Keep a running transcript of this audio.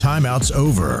timeout's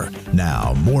over.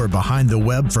 Now, more Behind the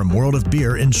Web from World of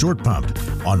Beer in Short Pump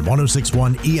on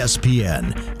 106.1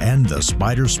 ESPN and the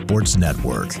Spider Sports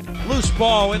Network. Loose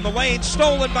ball in the lane,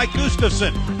 stolen by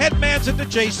Gustafson. Headmans it to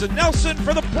Jason Nelson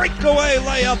for the breakaway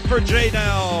layup for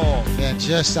J-Nell. Yeah,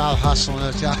 just out hustling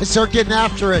those guys. They're getting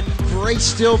after it. Great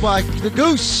steal by the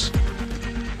Goose.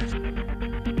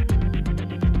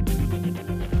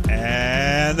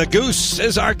 And the Goose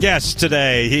is our guest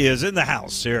today. He is in the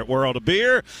house here at World of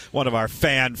Beer, one of our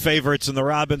fan favorites in the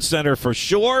Robins Center for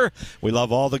sure. We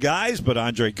love all the guys, but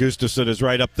Andre Gustafson is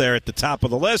right up there at the top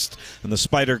of the list. And the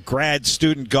Spider grad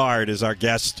student guard is our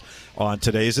guest on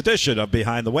today's edition of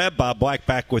Behind the Web. Bob Black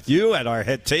back with you at our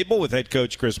head table with head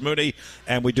coach Chris Mooney,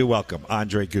 and we do welcome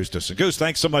Andre Gustafson. Goose,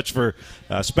 thanks so much for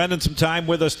spending some time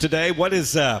with us today. What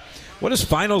is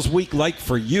finals week like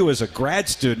for you as a grad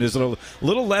student? Is it a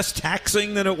little less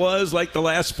taxing than it was like the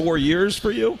last 4 years for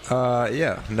you?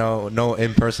 Yeah, no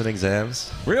in-person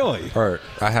exams. Really? Or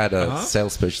I had a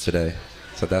sales pitch today,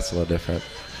 so that's a little different.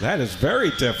 That is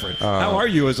very different. How are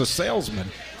you as a salesman?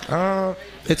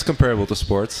 It's comparable to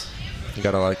sports. You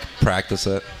gotta practice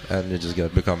it, and you just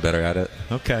gotta become better at it.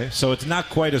 Okay, so it's not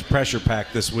quite as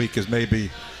pressure-packed this week as maybe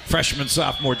freshman,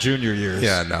 sophomore, junior years.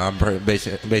 Yeah, no, I'm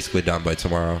basically done by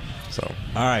tomorrow. So.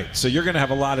 All right, so you're going to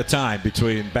have a lot of time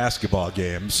between basketball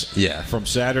games. Yeah. From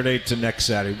Saturday to next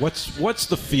Saturday. What's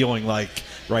the feeling like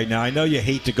right now? I know you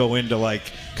hate to go into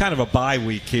kind of a bye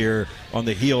week here on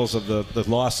the heels of the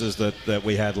losses that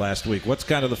we had last week. What's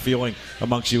kind of the feeling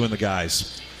amongst you and the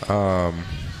guys?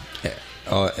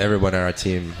 Everyone on our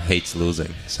team hates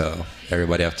losing, so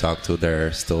everybody I've talked to,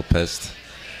 they're still pissed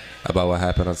about what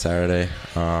happened on Saturday.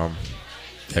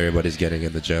 Everybody's getting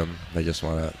in the gym. They just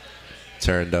want to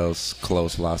turn those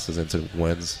close losses into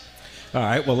wins. All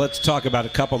right, well, let's talk about a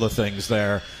couple of things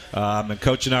there. And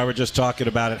Coach and I were just talking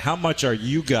about it. How much are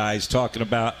you guys talking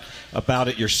about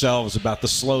it yourselves, about the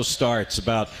slow starts,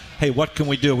 about, hey, what can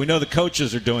we do? We know the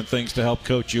coaches are doing things to help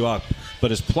coach you up,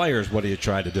 but as players, what do you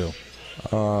try to do?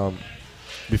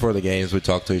 Before the games, we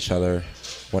talk to each other.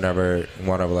 Whenever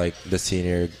one of the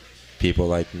senior people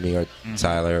like me or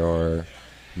Tyler or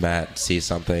Matt see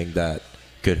something that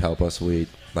could help us, we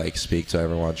speak to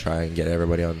everyone, try and get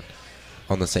everybody on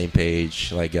the same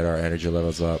page, get our energy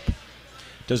levels up.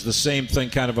 Does the same thing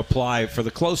kind of apply for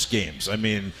the close games? I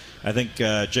mean, I think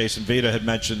Jason Vita had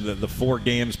mentioned that the 4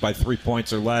 games by 3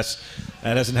 points or less,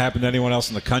 that hasn't happened to anyone else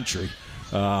in the country.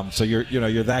 So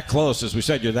you're that close, as we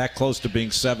said, you're that close to being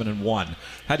 7-1.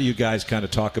 How do you guys kind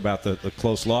of talk about the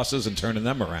close losses and turning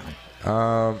them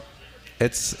around?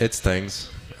 It's things.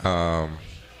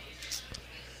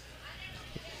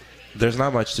 There's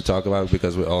not much to talk about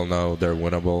because we all know they're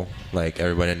winnable.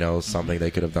 Everybody knows something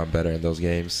they could have done better in those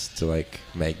games to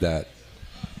make that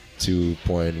 1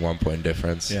 point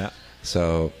difference. Yeah.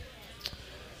 So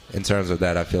in terms of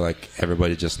that, I feel like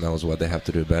everybody just knows what they have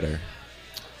to do better.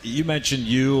 You mentioned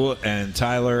you and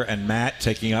Tyler and Matt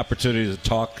taking opportunity to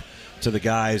talk to the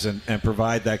guys and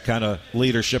provide that kind of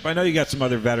leadership. I know you got some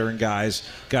other veteran guys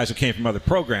who came from other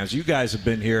programs. You guys have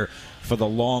been here for the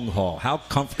long haul. How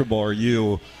comfortable are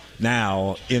you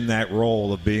now in that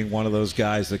role of being one of those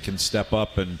guys that can step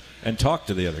up and talk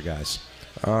to the other guys?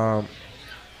 I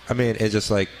mean, it's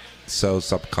just so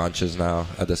subconscious now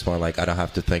at this point. I don't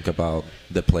have to think about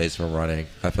the plays from running.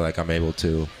 I feel like I'm able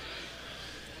to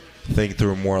think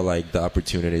through more the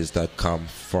opportunities that come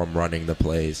from running the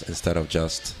plays instead of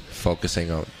just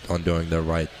focusing on doing the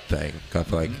right thing. I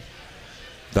feel like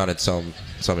done it so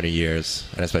many years,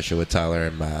 and especially with Tyler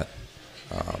and Matt,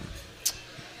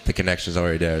 the connection's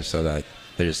already there, so that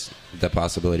there's the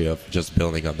possibility of just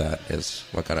building on that is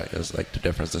what kind of is the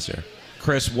difference this year.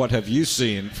 Chris, what have you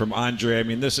seen from Andre? I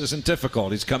mean, this isn't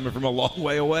difficult. He's coming from a long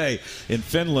way away. In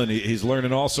Finland, he's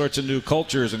learning all sorts of new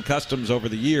cultures and customs over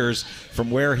the years from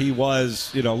where he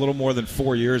was, a little more than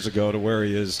 4 years ago to where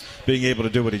he is being able to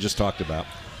do what he just talked about.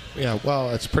 Yeah,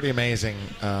 well, it's pretty amazing.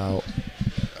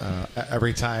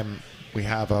 Every time we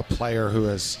have a player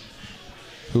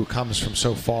who comes from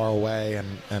so far away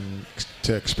and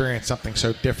to experience something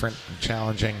so different and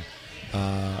challenging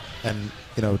and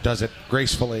does it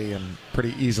gracefully and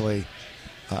pretty easily.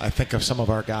 I think of some of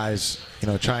our guys,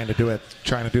 trying to do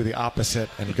the opposite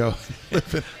and go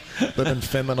live in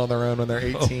Finland on their own when they're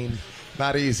 18.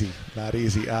 Not easy.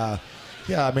 Yeah,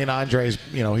 I mean, Andre's,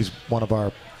 he's one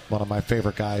of my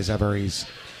favorite guys ever. He's,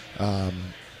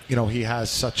 he has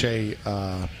such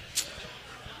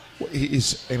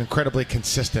he's an incredibly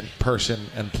consistent person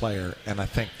and player, and I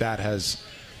think that has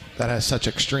such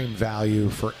extreme value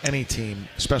for any team,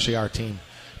 especially our team,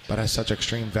 but has such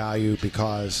extreme value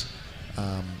because,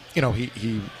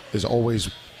 he is always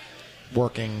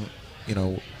working,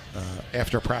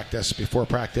 after practice, before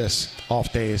practice,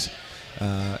 off days.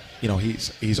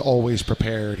 He's always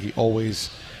prepared. He always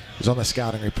is on the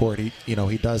scouting report.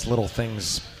 He does little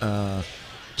things.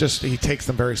 He takes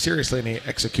them very seriously and he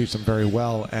executes them very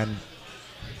well. And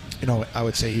I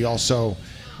would say he also,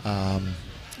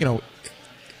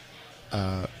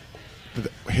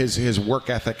 his work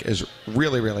ethic is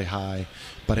really, really high,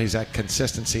 but he's that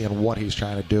consistency in what he's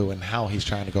trying to do and how he's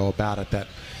trying to go about it that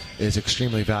is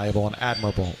extremely valuable and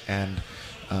admirable. And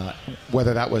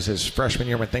whether that was his freshman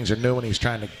year when things are new and he's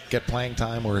trying to get playing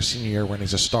time, or his senior year when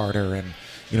he's a starter and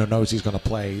knows he's going to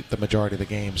play the majority of the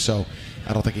game. So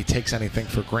I don't think he takes anything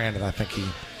for granted. I think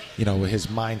his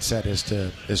mindset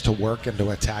is to work and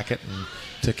to attack it and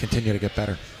to continue to get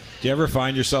better. Do you ever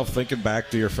find yourself thinking back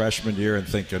to your freshman year and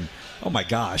thinking, oh my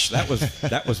gosh, that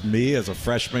was me as a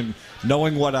freshman,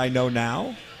 knowing what I know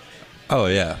now? Oh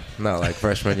yeah, no, like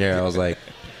freshman year,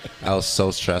 I was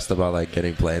so stressed about like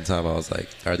getting playing time. I was like,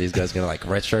 are these guys gonna like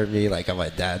redshirt me? Like, am I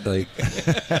dad? Like,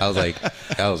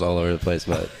 I was all over the place,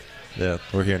 but yeah,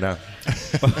 we're here now.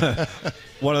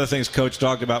 One of the things Coach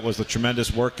talked about was the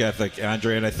tremendous work ethic,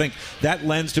 Andre, and I think that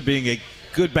lends to being a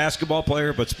good basketball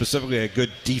player, but specifically a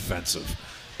good defensive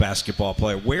basketball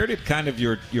player. Where did kind of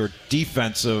your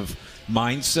defensive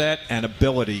mindset and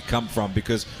ability come from?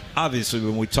 Because obviously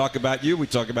when we talk about you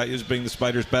as being the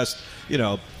Spiders' best,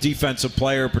 defensive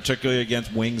player, particularly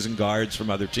against wings and guards from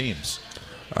other teams.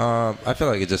 I feel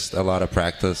like it's just a lot of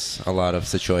practice, a lot of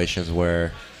situations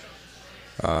where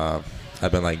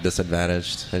I've been like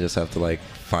disadvantaged. I just have to like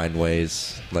find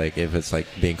ways. Like if it's like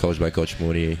being coached by Coach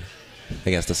Mooney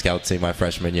against the scout team my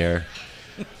freshman year,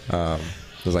 it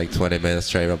was like 20 minutes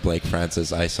straight of Blake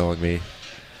Francis ISOing me.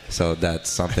 So that's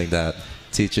something that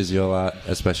teaches you a lot,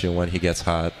 especially when he gets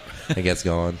hot and gets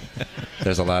going.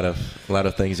 There's a lot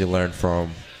of things you learn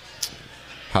from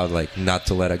how like not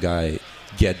to let a guy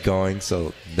get going,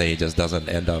 so that he just doesn't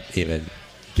end up even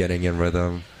getting in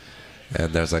rhythm.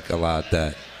 And there's like a lot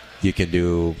that you can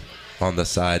do on the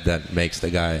side that makes the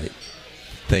guy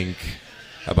think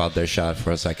about their shot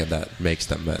for a second, that makes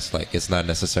them miss. Like, it's not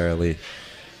necessarily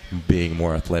being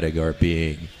more athletic or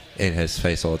being in his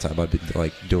face all the time, but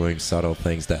like doing subtle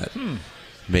things that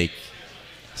make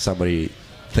somebody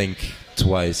think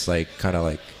twice, like kind of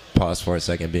like pause for a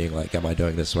second, being like, am I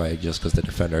doing this right? Just because the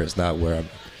defender is not where I'm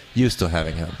used to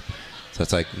having him. So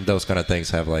it's like those kind of things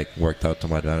have like worked out to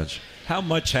my advantage. How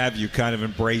much have you kind of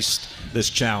embraced this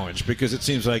challenge? Because it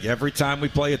seems like every time we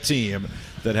play a team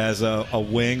that has a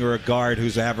wing or a guard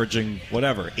who's averaging,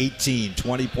 18,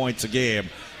 20 points a game,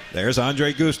 there's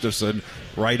Andre Gustafsson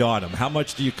right on him. How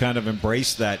much do you kind of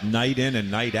embrace that night in and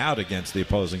night out against the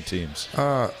opposing teams?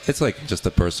 It's like just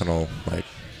a personal like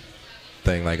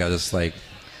thing. Like I just like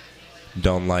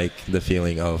don't like the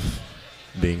feeling of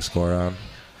being scored on.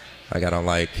 Like I don't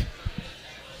like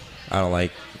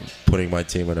putting my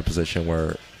team in a position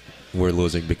where we're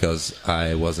losing because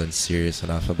I wasn't serious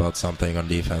enough about something on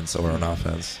defense or on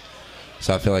offense.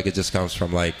 So I feel like it just comes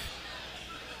from like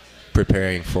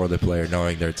preparing for the player,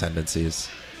 knowing their tendencies.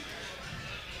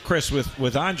 Chris,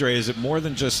 with Andre, is it more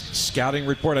than just scouting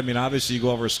report? I mean, obviously you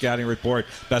go over a scouting report,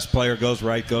 best player goes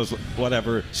right, goes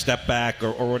whatever, step back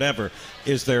or whatever.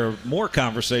 Is there more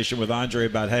conversation with Andre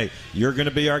about, hey, you're going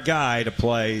to be our guy to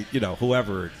play,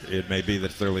 whoever it may be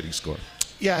that's their leading scorer?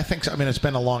 Yeah, I think so. I mean, it's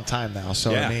been a long time now,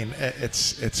 so yeah. I mean,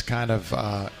 it's kind of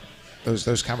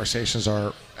those conversations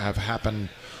have happened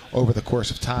over the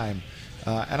course of time,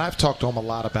 and I've talked to him a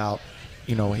lot about,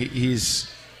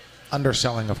 he's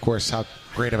underselling, of course, how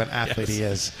great of an athlete he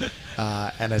is,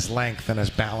 and his length and his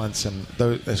balance and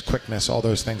his quickness. All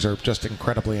those things are just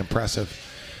incredibly impressive.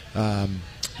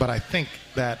 But I think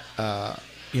that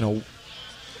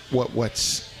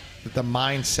what's the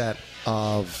mindset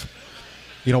of.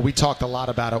 We talked a lot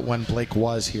about it when Blake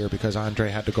was here because Andre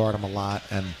had to guard him a lot,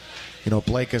 and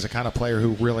Blake is a kind of player who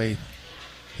really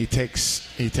he takes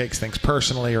things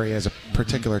personally, or he has a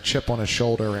particular chip on his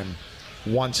shoulder and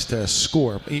wants to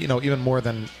score. Even more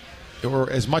than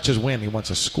or as much as win, he wants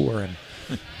to score,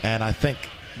 and I think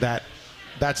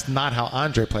that's not how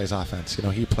Andre plays offense.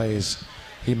 He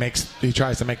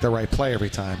tries to make the right play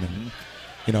every time,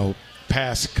 and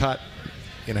pass, cut.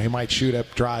 He might shoot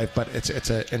up, drive, but it's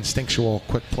an instinctual,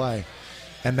 quick play.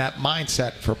 And that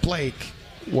mindset for Blake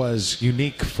was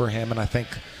unique for him, and I think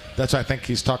that's why I think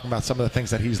he's talking about some of the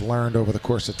things that he's learned over the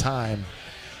course of time,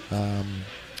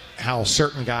 how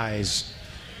certain guys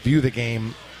view the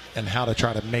game and how to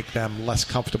try to make them less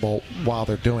comfortable while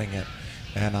they're doing it.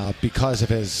 And because of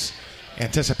his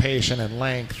anticipation and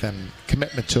length and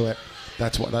commitment to it,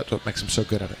 that's what makes him so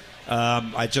good at it.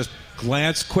 I just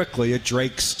glanced quickly at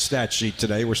Drake's stat sheet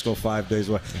today. We're still 5 days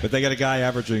away, but they got a guy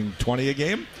averaging 20 a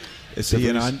game. Is he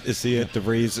at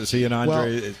DeVries? Is he an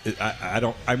Andre?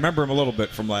 Well, I remember him a little bit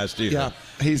from last year. Yeah,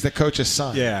 he's the coach's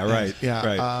son. Yeah, right. Yeah.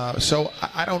 Right. So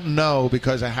I don't know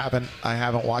because I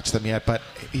haven't watched them yet. But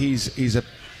he's a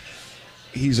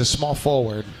small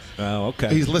forward. Oh,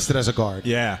 okay. He's listed as a guard.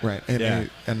 Yeah. Right. And,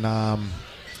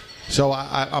 so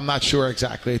I'm not sure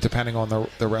exactly, depending on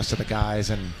the rest of the guys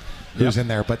and who's in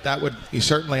there. But that would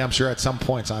certainly, I'm sure, at some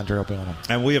points, Andre will be on him.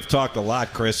 And we have talked a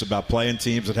lot, Chris, about playing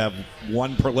teams that have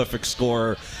one prolific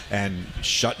scorer and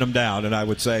shutting them down. And I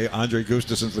would say Andre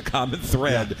Gustafsson's the common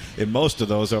thread in most of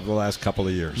those over the last couple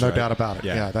of years. No right? doubt about it.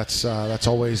 Yeah, that's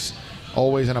always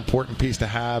an important piece to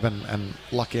have, and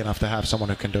lucky enough to have someone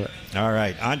who can do it. All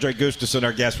right. Andre Gustafsson,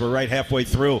 our guest. We're right halfway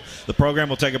through the program.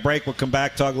 We'll take a break. We'll come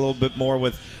back, talk a little bit more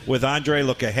with Andre,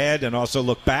 look ahead, and also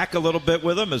look back a little bit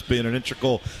with him as being an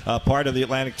integral part of the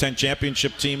Atlantic 10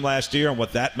 championship team last year and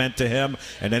what that meant to him,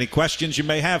 and any questions you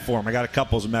may have for him. I got a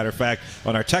couple, as a matter of fact,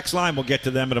 on our text line. We'll get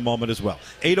to them in a moment as well.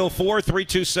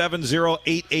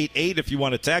 804-327-0888 if you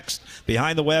want to text.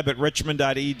 Behind the web at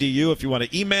richmond.edu if you want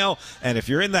to email. And if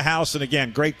you're in the house, and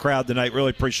again, great crowd tonight.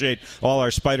 Really appreciate all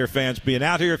our Spider fans being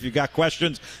out here. If you've got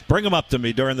questions, bring them up to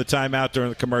me during the timeout, during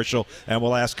the commercial, and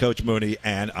we'll ask Coach Mooney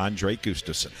and Andre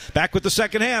Gustafsson. Back with the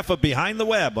second half of Behind the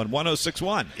Web on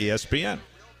 106.1 ESPN.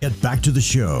 Get back to the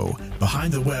show.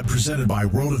 Behind the Web, presented by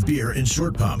World of Beer in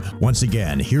Short Pump. Once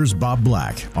again, here's Bob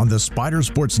Black on the Spider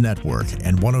Sports Network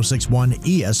and 106.1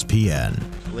 ESPN.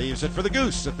 Leaves it for the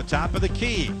Goose at the top of the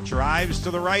key. Drives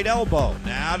to the right elbow.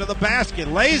 Now to the basket.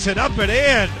 Lays it up and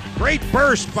in. Great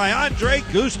burst by Andre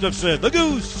Gustafsson. The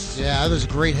Goose. Yeah, that was a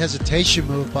great hesitation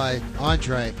move by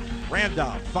Andre.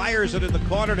 Randolph fires it in the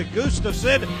corner to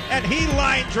Gustafsson, and he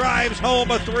line drives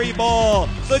home a 3-ball.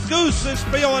 The Goose is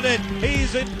feeling it.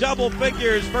 He's in double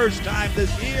figures first time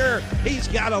this year. He's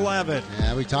got 11.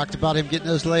 Yeah, we talked about him getting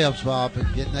those layups, Bob, and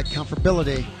getting that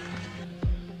comfortability.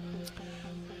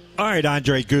 All right,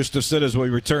 Andre Gustafsson, as we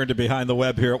return to Behind the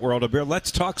Web here at World of Beer,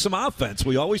 let's talk some offense.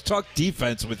 We always talk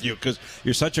defense with you because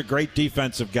you're such a great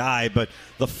defensive guy, but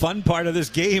the fun part of this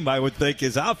game, I would think,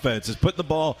 is offense, is putting the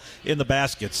ball in the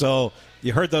basket. So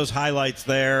you heard those highlights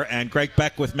there, and Greg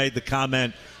Beckwith made the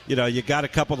comment, you know, you got a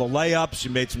couple of layups, you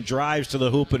made some drives to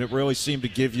the hoop, and it really seemed to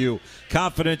give you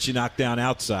confidence. You knocked down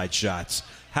outside shots.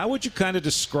 How would you kind of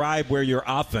describe where your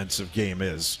offensive game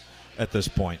is at this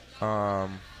point?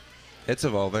 It's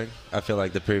evolving. I feel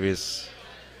like the previous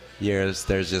years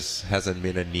there just hasn't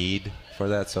been a need for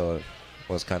that, so it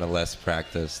was kind of less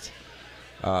practiced.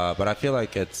 But I feel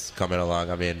like it's coming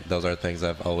along. I mean, those are things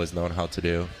I've always known how to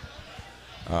do.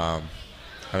 I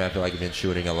feel like I've been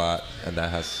shooting a lot, and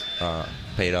that has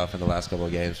paid off in the last couple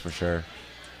of games for sure.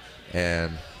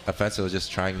 And offensively,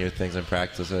 just trying new things in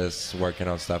practices, working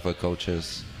on stuff with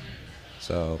coaches.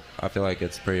 So I feel like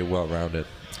it's pretty well-rounded.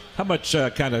 How much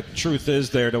kind of truth is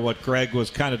there to what Greg was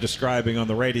kind of describing on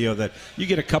the radio, that you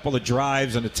get a couple of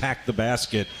drives and attack the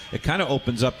basket, it kind of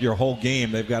opens up your whole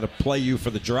game. They've got to play you for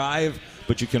the drive,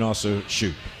 but you can also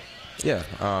shoot. Yeah,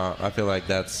 I feel like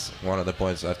that's one of the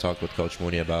points I've talked with Coach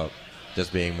Mooney about,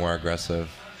 just being more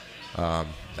aggressive. And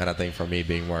I think for me,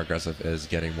 being more aggressive is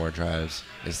getting more drives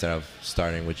instead of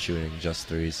starting with shooting just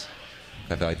threes.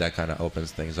 I feel like that kind of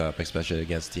opens things up, especially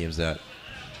against teams that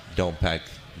don't pack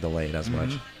the lane as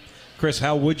much. Chris,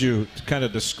 how would you kind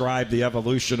of describe the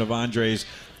evolution of Andre's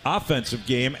offensive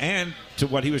game, and to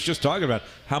what he was just talking about,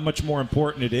 how much more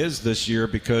important it is this year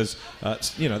because,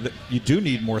 you do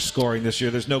need more scoring this year.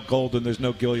 There's no Golden, there's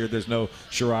no Gilliard, there's no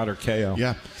Sherrod or KO.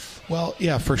 Yeah. Well,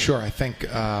 yeah, for sure. I think,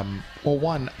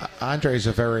 one, Andre's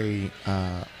he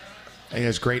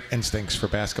has great instincts for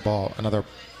basketball. Another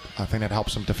thing that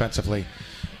helps him defensively.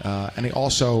 And he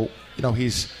also,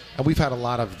 and we've had a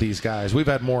lot of these guys. We have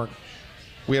had more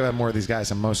of these guys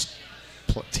than most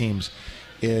teams.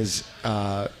 Is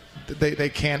they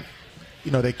can't,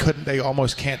 they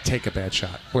almost can't take a bad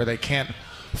shot, where they can't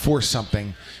force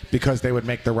something because they would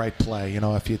make the right play.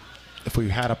 If we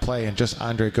had a play and just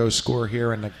Andre goes score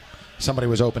here and somebody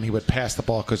was open, he would pass the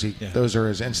ball because those are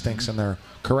his instincts and they're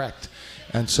correct.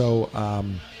 And so,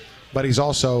 but he's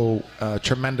also a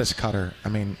tremendous cutter.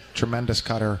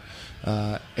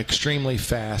 Extremely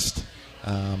fast.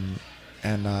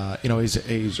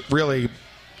 He's really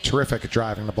terrific at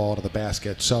driving the ball to the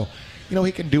basket. So,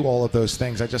 he can do all of those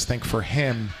things. I just think for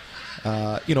him,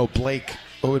 Blake,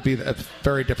 it would be a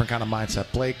very different kind of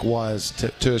mindset. Blake was,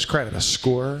 to his credit, a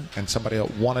scorer and somebody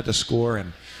that wanted to score,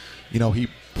 and he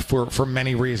for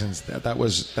many reasons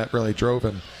that really drove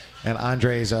him. And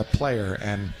Andre's a player,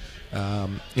 and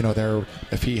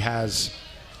if he has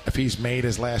if he's made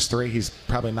his last 3, he's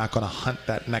probably not going to hunt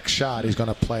that next shot. He's going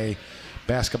to play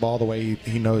basketball the way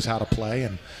he knows how to play,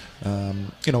 and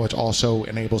it also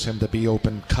enables him to be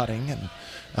open cutting and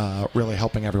really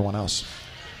helping everyone else.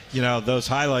 Those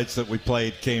highlights that we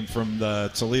played came from the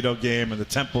Toledo game and the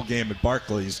Temple game at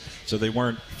Barclays, so they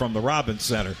weren't from the Robins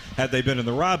Center. Had they been in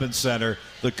the Robins Center,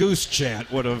 the Goose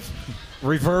chant would have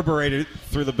reverberated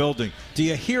through the building. Do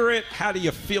you hear it? How do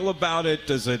you feel about it?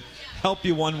 Does it help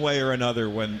you one way or another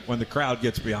when the crowd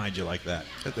gets behind you like that?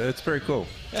 It's pretty cool.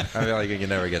 I feel like you can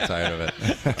never get tired of it.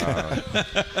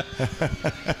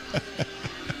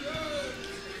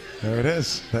 There it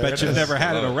is. Bet you've never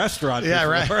had it at a restaurant before.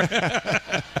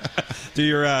 Right. Do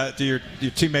your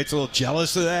teammates a little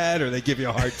jealous of that, or they give you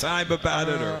a hard time about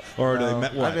it, or do they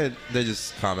met what? I mean, they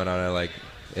just comment on it like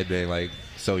it being like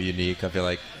so unique. I feel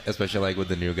like, especially like with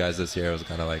the new guys this year, it was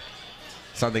kind of like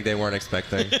something they weren't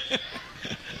expecting.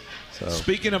 So.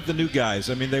 Speaking of the new guys,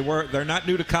 I mean they're not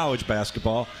new to college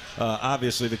basketball.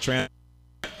 Obviously,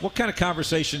 what kind of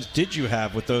conversations did you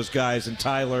have with those guys and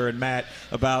Tyler and Matt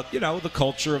about the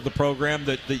culture of the program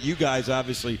that you guys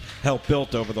obviously helped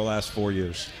build over the last 4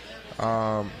 years?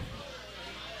 I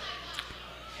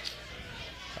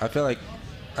feel like,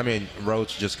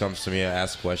 Roach just comes to me and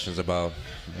asks questions about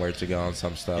where to go and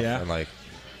some stuff, and like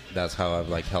that's how I've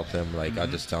like helped him. Like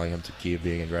I'm just telling him to keep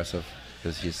being aggressive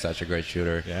because he's such a great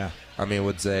shooter. Yeah.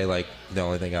 Would say like the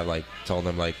only thing I've like told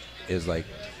him like is like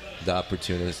the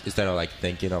opportunities, instead of like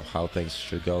thinking of how things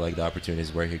should go, like the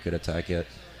opportunities where he could attack it,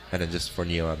 and then just for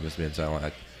Neil, I'm just being telling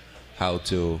like how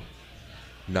to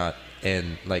not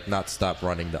stop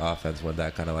running the offense when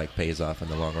that kind of like pays off in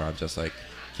the long run. Just like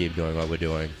keep doing what we're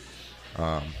doing,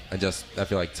 and just I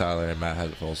feel like Tyler and Matt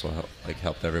have also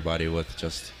helped everybody with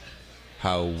just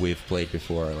how we've played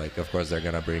before. Like of course they're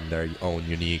gonna bring their own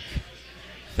unique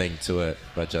thing to it,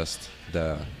 but just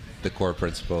the core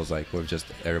principles, like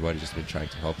everybody's just been trying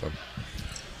to help them.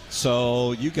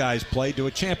 So you guys played to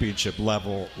a championship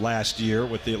level last year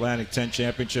with the Atlantic 10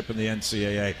 championship in the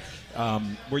NCAA.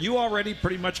 Were you already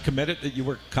pretty much committed that you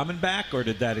were coming back, or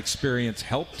did that experience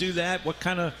help do that? What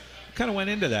kind of went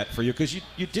into that for you? Because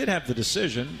you did have the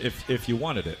decision if you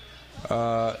wanted it.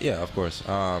 Yeah, of course.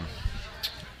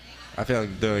 I feel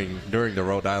like during the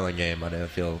Rhode Island game, I didn't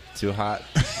feel too hot.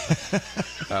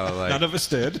 None of us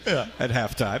did at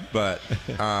halftime. But,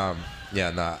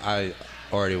 I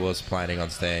already was planning on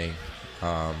staying.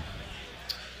 I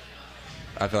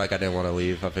feel like I didn't want to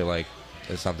leave. I feel like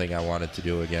it's something I wanted to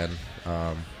do again.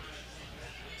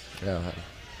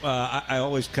 I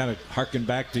always kind of harken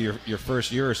back to your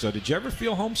first year or so. Did you ever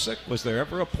feel homesick? Was there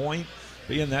ever a point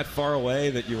being that far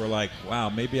away that you were like, wow,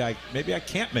 maybe I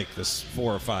can't make this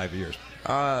 4 or 5 years?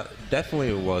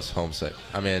 Definitely was homesick.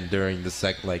 During the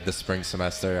spring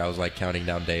semester, I was like counting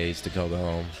down days to go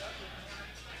home.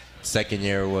 Second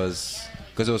year was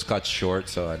because it was cut short,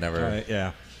 so I never.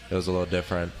 It was a little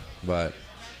different, but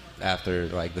after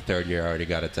like the third year, I already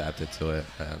got adapted to it.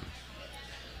 And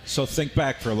so think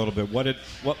back for a little bit.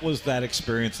 What was that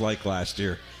experience like last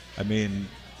year?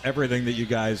 Everything that you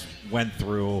guys went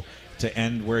through to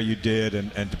end where you did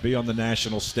and to be on the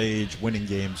national stage winning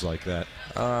games like that.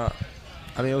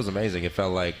 It was amazing. It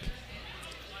felt like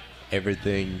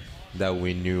everything that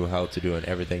we knew how to do and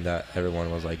everything that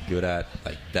everyone was like good at,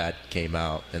 like that came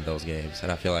out in those games.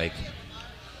 And I feel like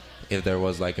if there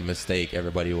was like a mistake,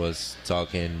 everybody was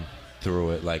talking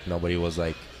through it. Like nobody was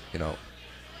like,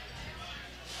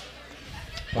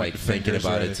 like thinking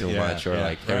about it too much, or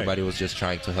everybody was just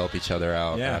trying to help each other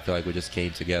out. And I feel like we just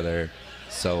came together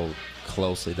so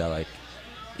closely that like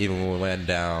even when we went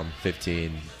down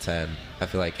 15-10, I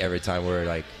feel like every time we were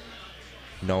like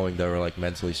knowing that we're like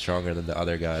mentally stronger than the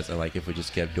other guys, and like if we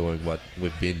just kept doing what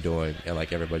we've been doing and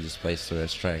like everybody just plays to their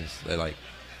strengths, that like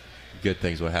good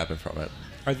things would happen from it.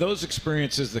 Are those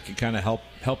experiences that can kind of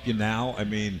help you now?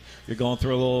 You're going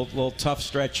through a little tough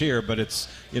stretch here, but it's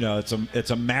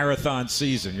a marathon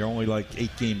season. You're only like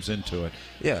 8 games into it.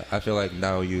 Yeah, I feel like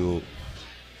now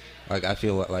I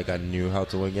feel like I knew how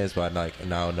to win games, but I like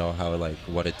now know how like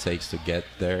what it takes to get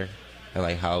there, and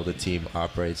like how the team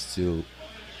operates to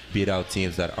beat out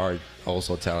teams that are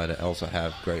also talented, also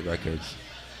have great records.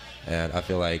 And I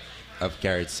feel like I've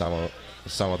carried some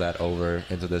of that over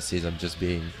into this season, just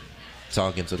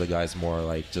talking to the guys more,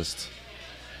 like just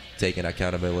taking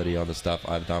accountability on the stuff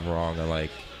I've done wrong, and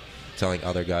like telling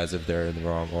other guys if they're in the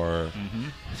wrong, or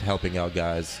helping out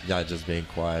guys, not just being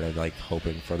quiet and like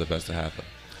hoping for the best to happen.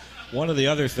 One of the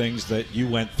other things that you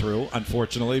went through,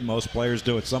 unfortunately, most players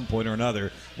do at some point or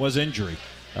another, was injury.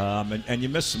 and you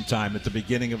missed some time at the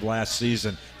beginning of last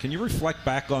season. Can you reflect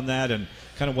back on that and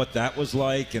kind of what that was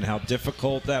like and how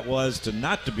difficult that was to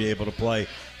not to be able to play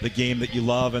the game that you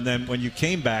love, and then when you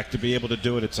came back to be able to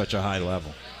do it at such a high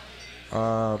level?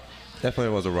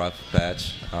 Definitely was a rough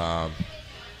patch.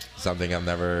 Something I've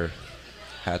never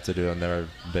had to do. I've never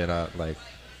been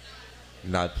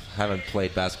haven't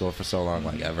played basketball for so long,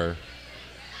 like ever.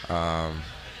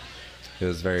 It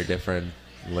was very different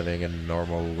living a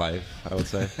normal life, I would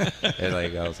say.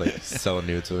 I was so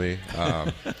new to me.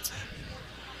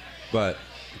 But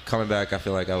coming back, I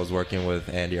feel like I was working with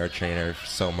Andy, our trainer,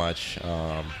 so much.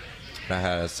 I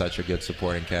had such a good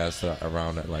supporting cast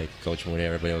around it, like Coach Mooney.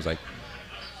 Everybody was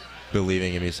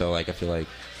believing in me. So I feel like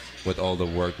with all the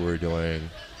work we were doing,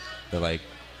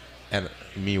 and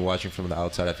me watching from the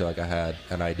outside, I feel like I had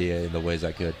an idea in the ways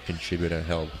I could contribute and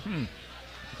help.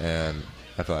 And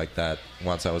I feel like that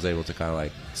once I was able to kind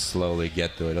of slowly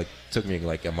get through it, it took me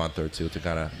a month or two to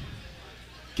kind of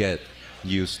get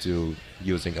used to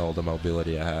using all the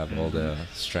mobility I have, all the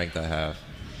strength I have.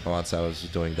 And once I was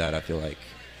doing that, I feel like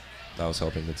I was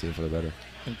helping the team for the better.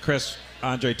 And Chris,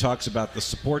 Andre talks about the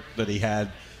support that he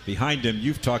had behind him.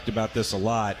 You've talked about this a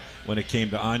lot when it came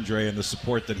to Andre and the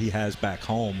support that he has back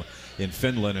home in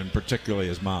Finland, and particularly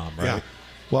his mom, right? Yeah.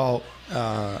 Well,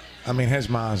 his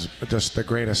mom's just the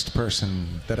greatest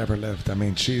person that ever lived.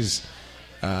 She's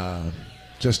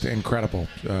just incredible,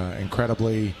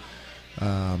 incredibly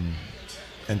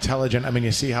intelligent.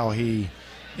 You see how he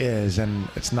is, and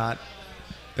it's not.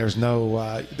 There's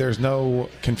no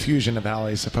confusion of how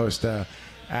he's supposed to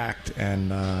act,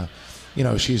 and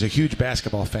she's a huge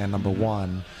basketball fan. Number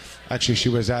one, actually, she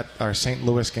was at our St.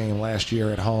 Louis game last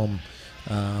year at home,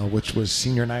 which was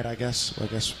senior night, I guess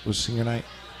was senior night.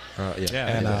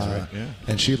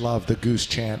 And she loved the Goose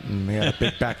chant, and he had a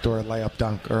big backdoor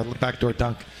backdoor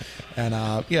dunk, and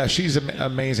she's an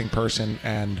amazing person,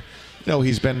 and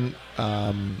he's been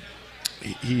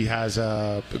he has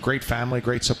a great family,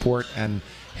 great support, and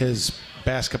his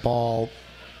basketball,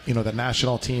 the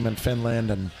national team in Finland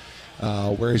and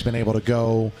where he's been able to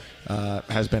go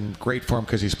has been great for him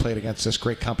because he's played against this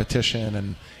great competition,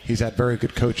 and he's had very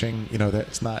good coaching.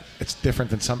 That it's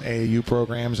different than some AAU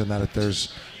programs in that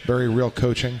there's very real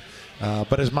coaching.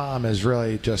 But his mom is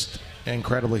really just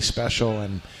incredibly special,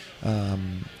 and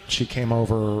she came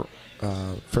over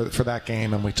for that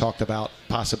game, and we talked about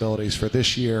possibilities for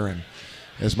this year, and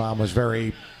his mom was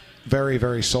very, very,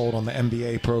 very sold on the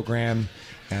MBA program,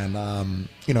 and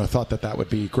thought that would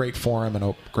be great for him and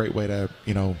a great way to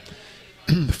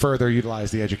further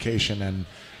utilize the education.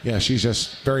 And she's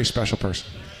just a very special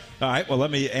person. All right, well, let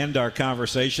me end our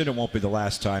conversation. It won't be the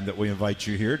last time that we invite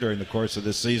you here during the course of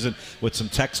this season with some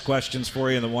text questions for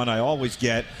you. And the one I always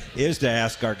get is to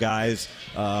ask our guys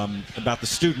about the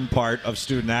student part of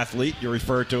student athlete. You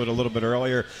referred to it a little bit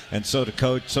earlier, and so did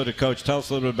Coach. Tell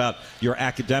us a little bit about your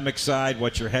academic side,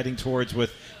 what you're heading towards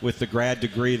with the grad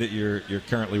degree that you're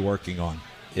currently working on.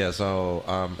 Yeah, so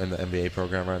I'm in the MBA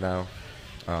program right now.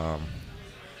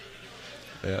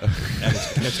 And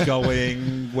it's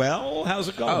going well? How's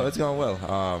it going? Oh, it's going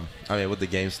well. With the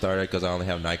game started, because I only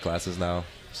have night classes now,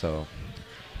 so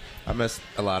I missed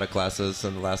a lot of classes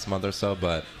in the last month or so,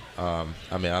 but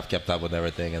I've kept up with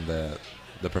everything, and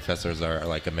the professors are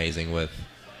amazing with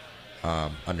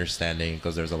understanding,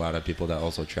 because there's a lot of people that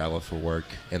also travel for work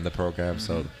in the program,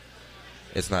 so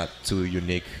it's not too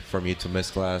unique for me to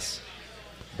miss class.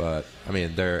 But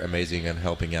they're amazing and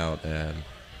helping out, and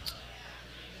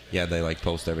they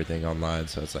post everything online,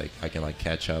 so it's I can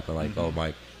catch up, and all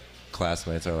my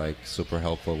classmates are super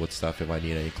helpful with stuff if I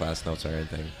need any class notes or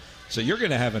anything. So you're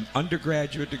going to have an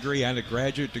undergraduate degree and a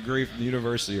graduate degree from the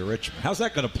University of Richmond. How's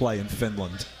that going to play in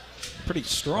Finland? Pretty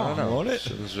strong, won't it?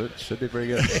 Should be pretty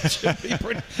good. It should be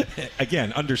pretty.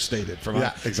 Again, understated from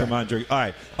Andre. All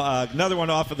right, another one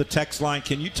off of the text line.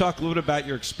 Can you talk a little bit about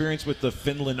your experience with the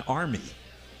Finland Army?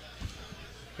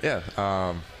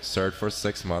 Yeah, served for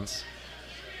 6 months.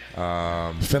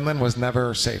 Finland was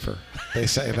never safer. They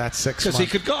say that's 6 months. Because he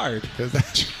could guard.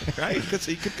 Right? Because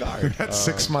he could guard. That's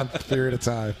 6 month period of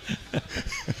time.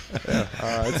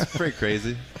 It's pretty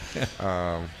crazy.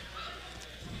 I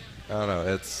don't know.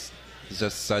 It's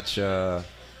just such a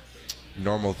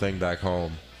normal thing back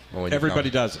home. Everybody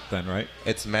does it then, right?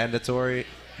 It's mandatory,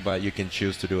 but you can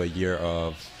choose to do a year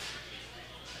of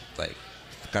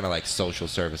kind of social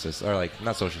services, or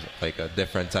not social, a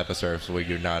different type of service where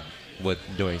you're not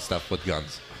doing stuff with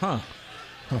guns.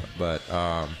 But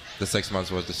the 6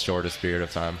 months was the shortest period of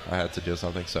time I had to do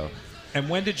something. So. And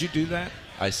when did you do that?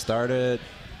 I started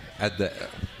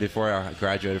before I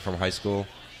graduated from high school.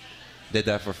 Did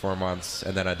that for 4 months,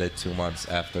 and then I did 2 months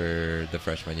after the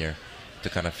freshman year. to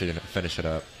kind of finish it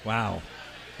up. Wow.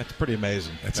 That's pretty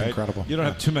amazing. That's right? incredible. You don't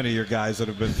have too many of your guys that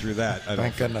have been through that.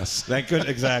 Thank goodness. Thank goodness.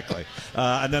 Exactly.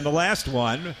 And then the last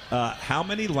one, how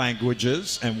many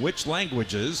languages and which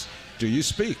languages do you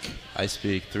speak? I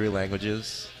speak 3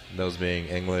 languages, those being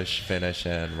English, Finnish,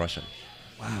 and Russian.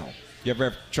 Wow. You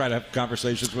ever try to have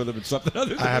conversations with him in something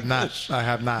other than I have English? not. I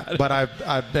have not. But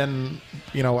I've been,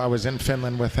 I was in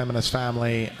Finland with him and his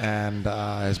family, and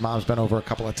his mom's been over a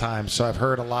couple of times. So I've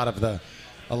heard a lot of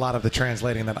the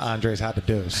translating that Andre's had to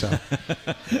do. So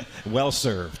Well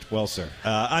served. Well served.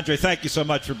 Andre, thank you so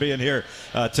much for being here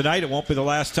tonight. It won't be the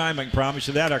last time. I can promise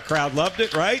you that. Our crowd loved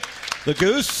it, right? The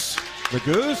Goose.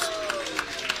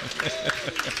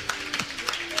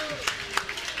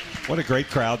 What a great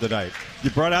crowd tonight. You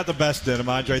brought out the best in him,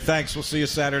 Andre. Thanks. We'll see you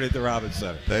Saturday at the Robins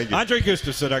Center. Thank you. Andre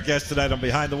Gustafson, our guest tonight on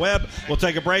Behind the Web. We'll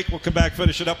take a break. We'll come back,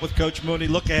 finish it up with Coach Mooney.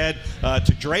 Look ahead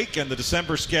to Drake and the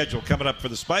December schedule coming up for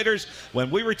the Spiders when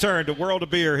we return to World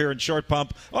of Beer here in Short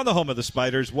Pump on the home of the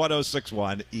Spiders,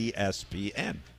 106.1 ESPN.